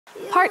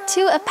Part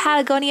 2 of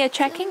Patagonia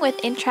trekking with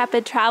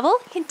Intrepid Travel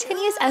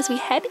continues as we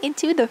head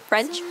into the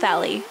French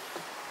Valley.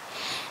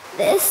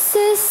 This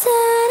is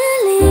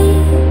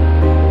AnnaLee.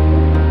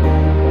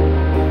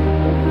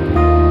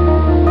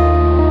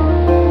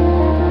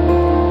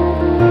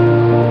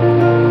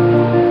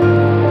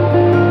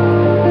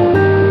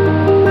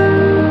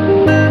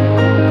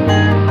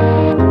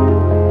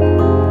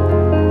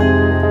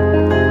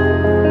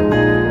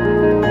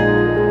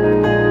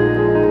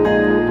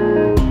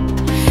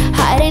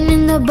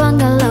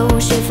 Bungalow,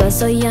 she felt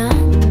so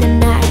young. The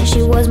night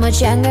she was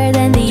much younger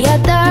than the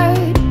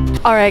other.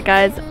 Alright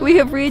guys, we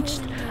have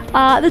reached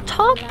the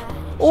top,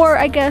 or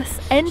I guess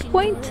end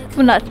point.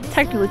 Well, not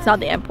technically, it's not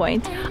the end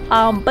point,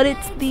 but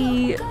it's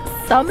the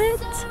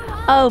summit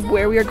of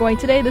where we are going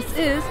today. This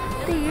is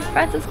the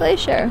Francis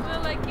Glacier.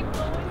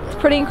 It's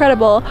pretty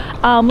incredible.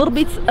 Little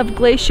bits of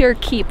glacier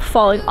keep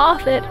falling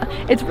off it.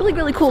 It's really,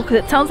 really cool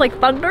because it sounds like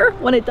thunder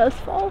when it does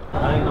fall.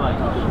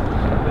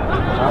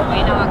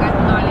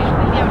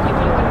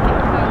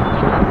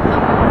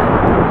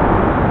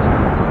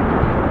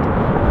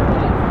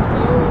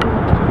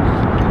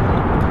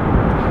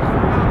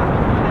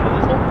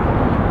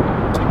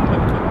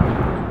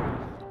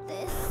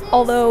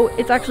 Although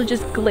it's actually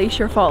just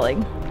glacier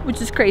falling, which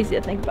is crazy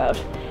to think about.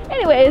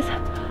 Anyways,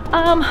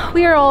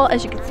 we are all,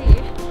 as you can see,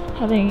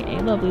 having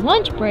a lovely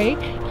lunch break.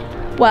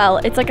 Well,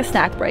 it's like a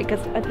snack break,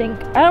 because I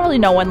don't really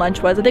know when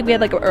lunch was. I think we had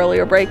like an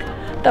earlier break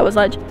that was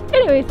lunch.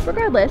 Anyways,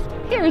 regardless,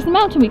 here's the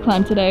mountain we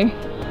climbed today.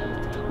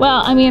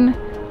 Well, I mean,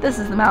 this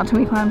is the mountain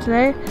we climbed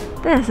today.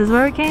 This is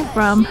where we came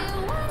from.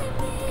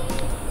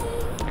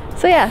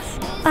 So yes,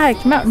 I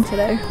hiked a mountain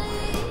today.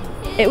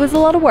 It was a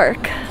lot of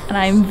work, and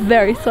I'm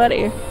very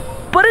sweaty.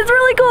 But it's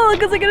really cool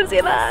because we're gonna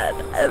see that,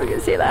 and we're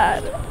gonna see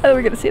that, and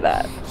we're gonna see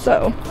that.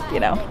 So, you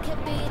know,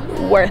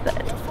 worth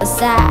it.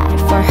 Sad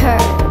for her,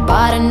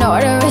 but an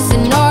order is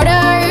an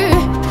order.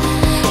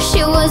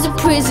 She was a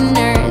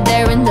prisoner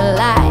there in the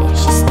light.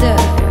 She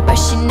stood, but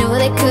she knew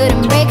they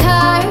couldn't break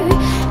her.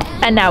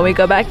 And now we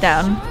go back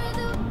down.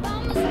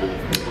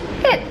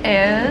 It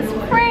is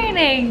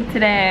raining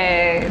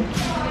today,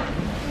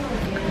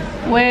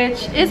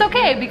 which is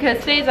okay because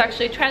today is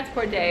actually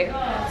transport day.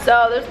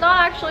 So there's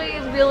not actually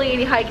really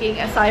any hiking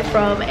aside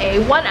from a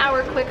 1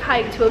 hour quick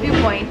hike to a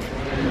viewpoint.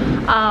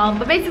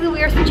 But basically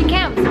we are switching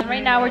camps. And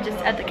right now we're just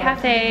at the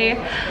cafe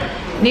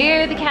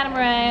near the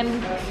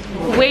catamaran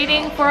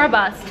waiting for a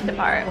bus to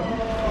depart.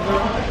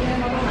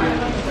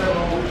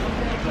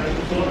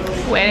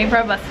 Waiting for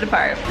a bus to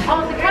depart.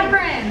 Oh, the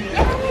catamaran! Yay!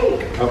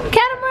 Okay.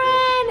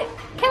 Catamaran!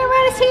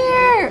 Catamaran is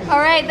here!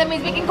 Alright, that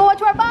means we can go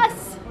onto our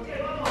bus!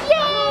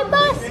 Yay,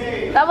 bus!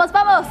 Vamos,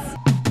 vamos!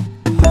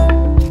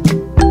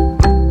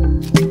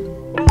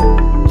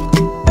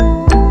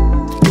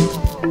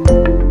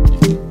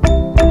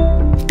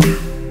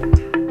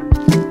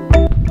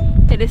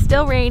 It is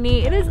still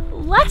rainy. It is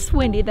less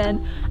windy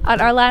than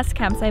at our last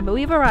campsite, but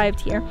we've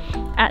arrived here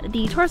at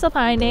the TORRES del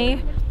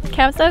PAINE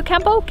campsite,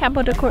 Campo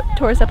del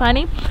Torres del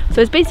PAINE. So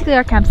it's basically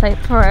our campsite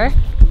for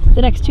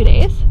the next 2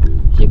 days.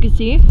 As you can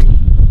see,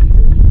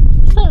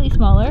 slightly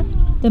smaller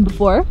than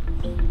before.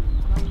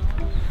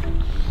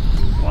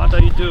 What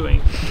are you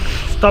doing?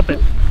 Stop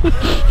it.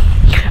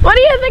 What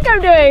do you think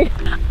I'm doing?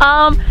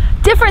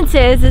 Difference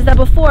is that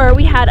before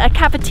we had a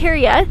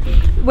cafeteria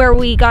where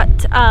we got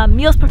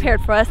meals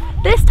prepared for us.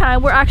 This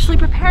time we're actually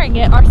preparing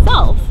it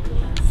ourselves.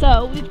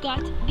 So we've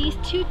got these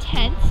 2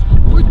 tents,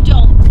 or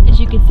domes as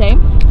you could say.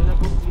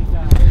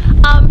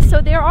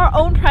 So they're our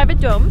own private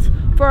domes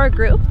for our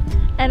group.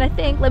 And I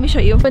think, let me show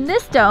you. In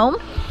this dome,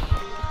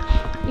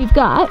 we've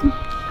got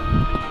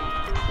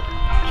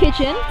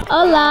kitchen.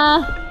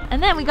 Hola!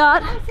 And then we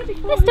got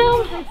this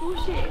dome,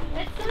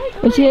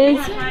 which is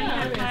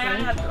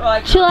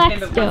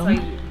chillax dome.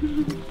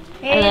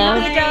 Hello.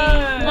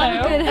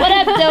 Hello. What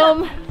up,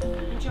 dome?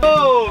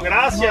 Oh,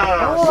 gracias.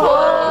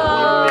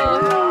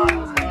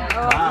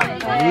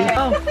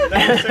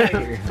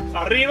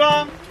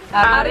 Arriba.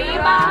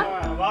 Arriba.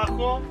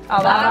 Abajo.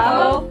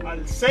 Abajo.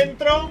 Al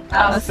centro.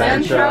 Al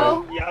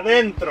centro. Y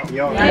adentro. Y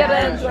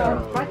adentro.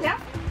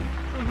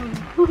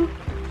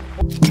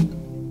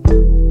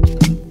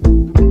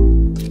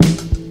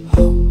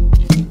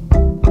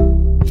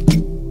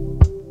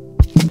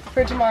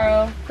 For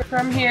tomorrow,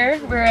 from here,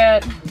 we're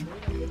at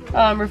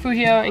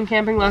Refugio and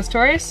Camping Las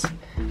Torres.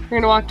 We're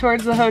gonna walk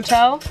towards the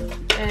hotel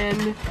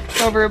and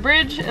go over a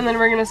bridge, and then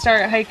we're gonna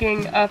start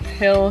hiking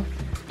uphill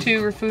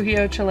to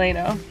Refugio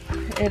Chileno.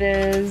 It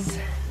is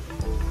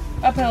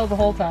uphill the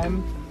whole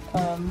time,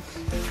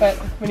 but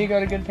when you go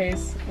at a good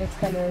pace, it's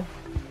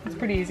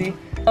pretty easy.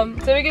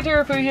 So we get to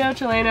Refugio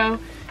Chileno,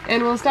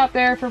 and we'll stop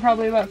there for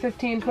probably about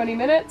 15-20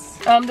 minutes.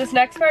 This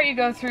next part you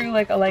go through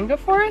like a lenga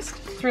forest.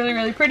 It's really,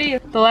 really pretty.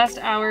 The last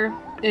hour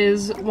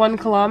is 1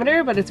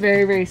 kilometer, but it's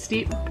very, very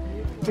steep.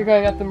 You're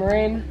going up the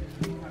moraine.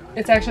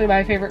 It's actually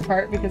my favorite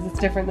part because it's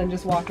different than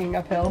just walking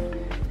uphill,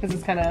 because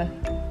it's kind of,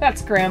 not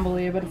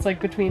scrambly, but it's like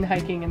between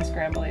hiking and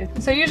scrambly.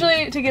 So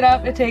usually to get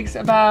up it takes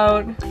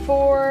about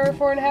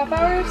 4.5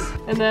 hours,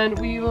 and then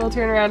we will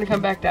turn around and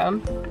come back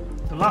down.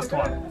 The last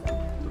one.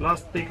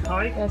 last big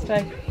hike. Last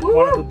hike.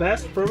 One of the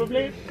best,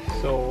 probably.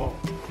 So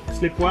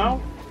sleep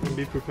well and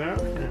be prepared.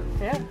 And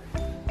Yeah.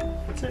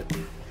 that's it.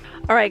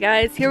 Alright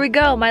guys, here we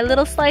go, my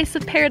little slice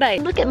of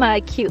paradise. Look at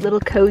my cute little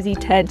cozy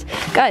tent.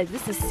 Guys,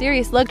 this is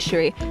serious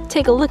luxury.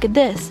 Take a look at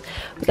this.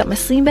 We got my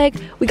sleeping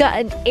bag, we got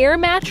an air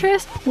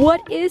mattress.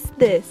 What is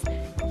this?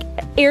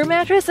 Air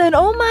mattress, and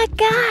oh my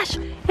gosh,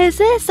 is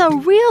this a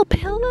real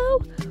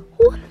pillow?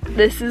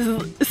 This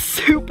is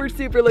super,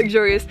 super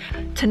luxurious.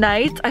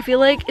 Tonight, I feel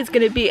like it's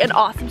gonna be an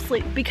awesome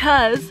sleep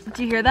because,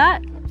 do you hear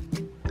that?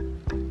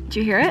 Do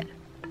you hear it?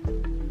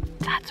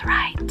 That's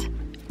right,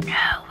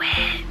 no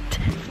wind.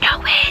 No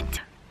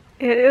wind.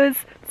 It was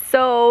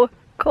so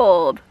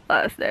cold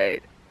last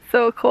night.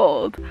 So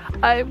cold.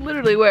 I'm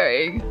literally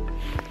wearing,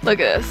 look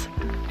at this,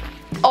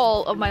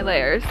 all of my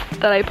layers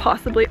that I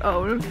possibly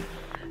own.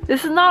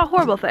 This is not a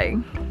horrible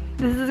thing.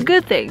 This is a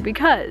good thing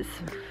because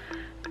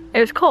it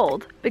was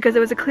cold, because it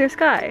was a clear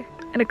sky.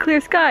 And a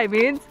clear sky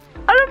means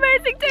an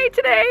amazing day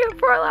today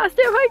for our last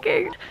day of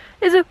hiking.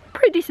 It's a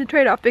pretty decent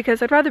trade-off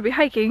because I'd rather be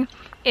hiking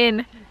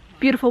in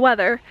beautiful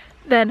weather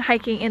than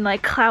hiking in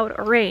like cloud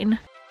or rain.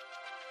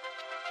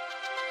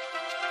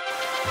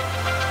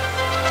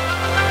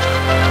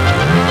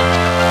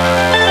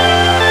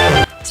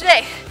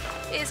 Today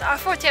is our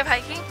 4th day of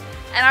hiking,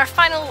 and our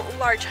final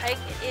large hike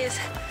is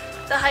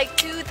the hike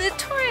to the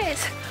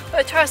Torres,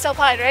 or TORRES del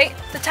PAINE, right?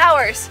 The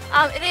towers.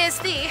 It is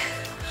the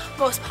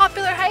most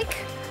popular hike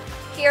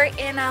here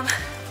in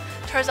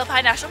TORRES del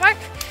PAINE National Park.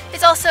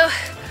 It's also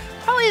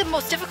probably the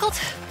most difficult.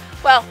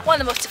 Well, one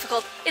of the most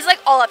difficult. It's like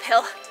all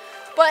uphill,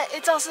 but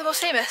it's also the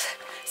most famous.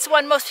 It's the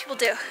one most people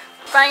do.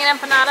 Buying an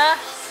empanada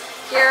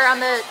here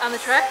on the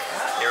trek.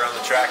 Here on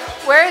the track.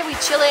 Where are we?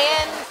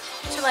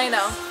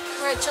 Chileno.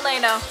 We're at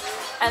Chileno,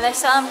 and they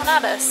sell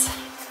empanadas.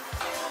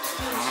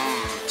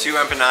 2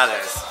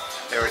 empanadas.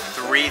 They were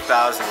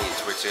 3,000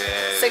 each, which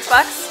is $6?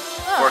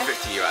 Oh,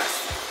 $4.50 US.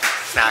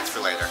 Snacks for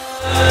later.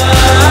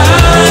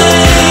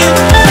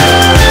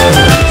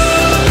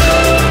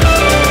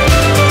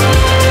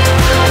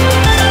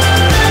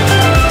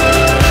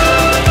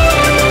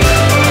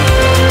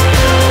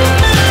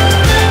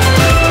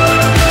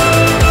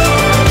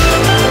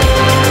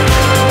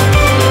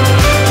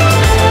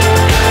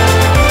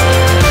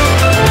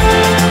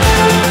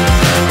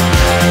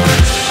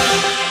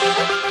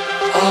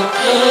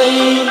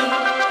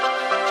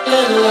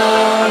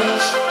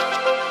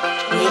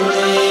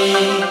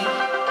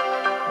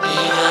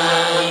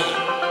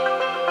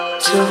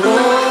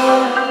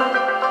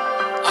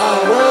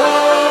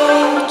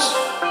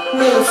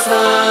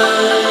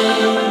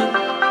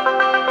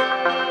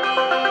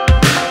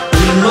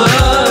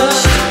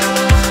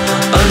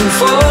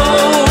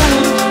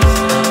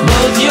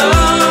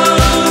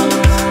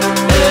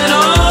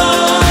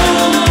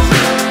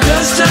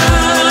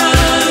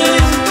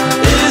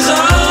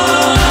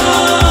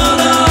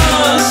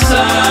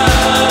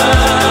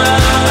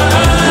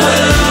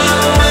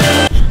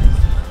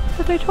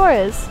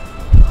 Torres.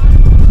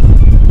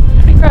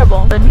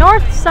 Incredible. The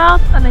north,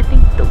 south, and I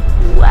think the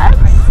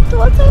west,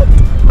 what's it?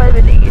 Might have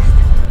been the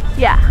east.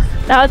 Yeah.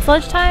 Now it's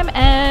lunchtime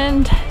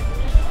and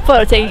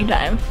photo taking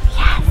time.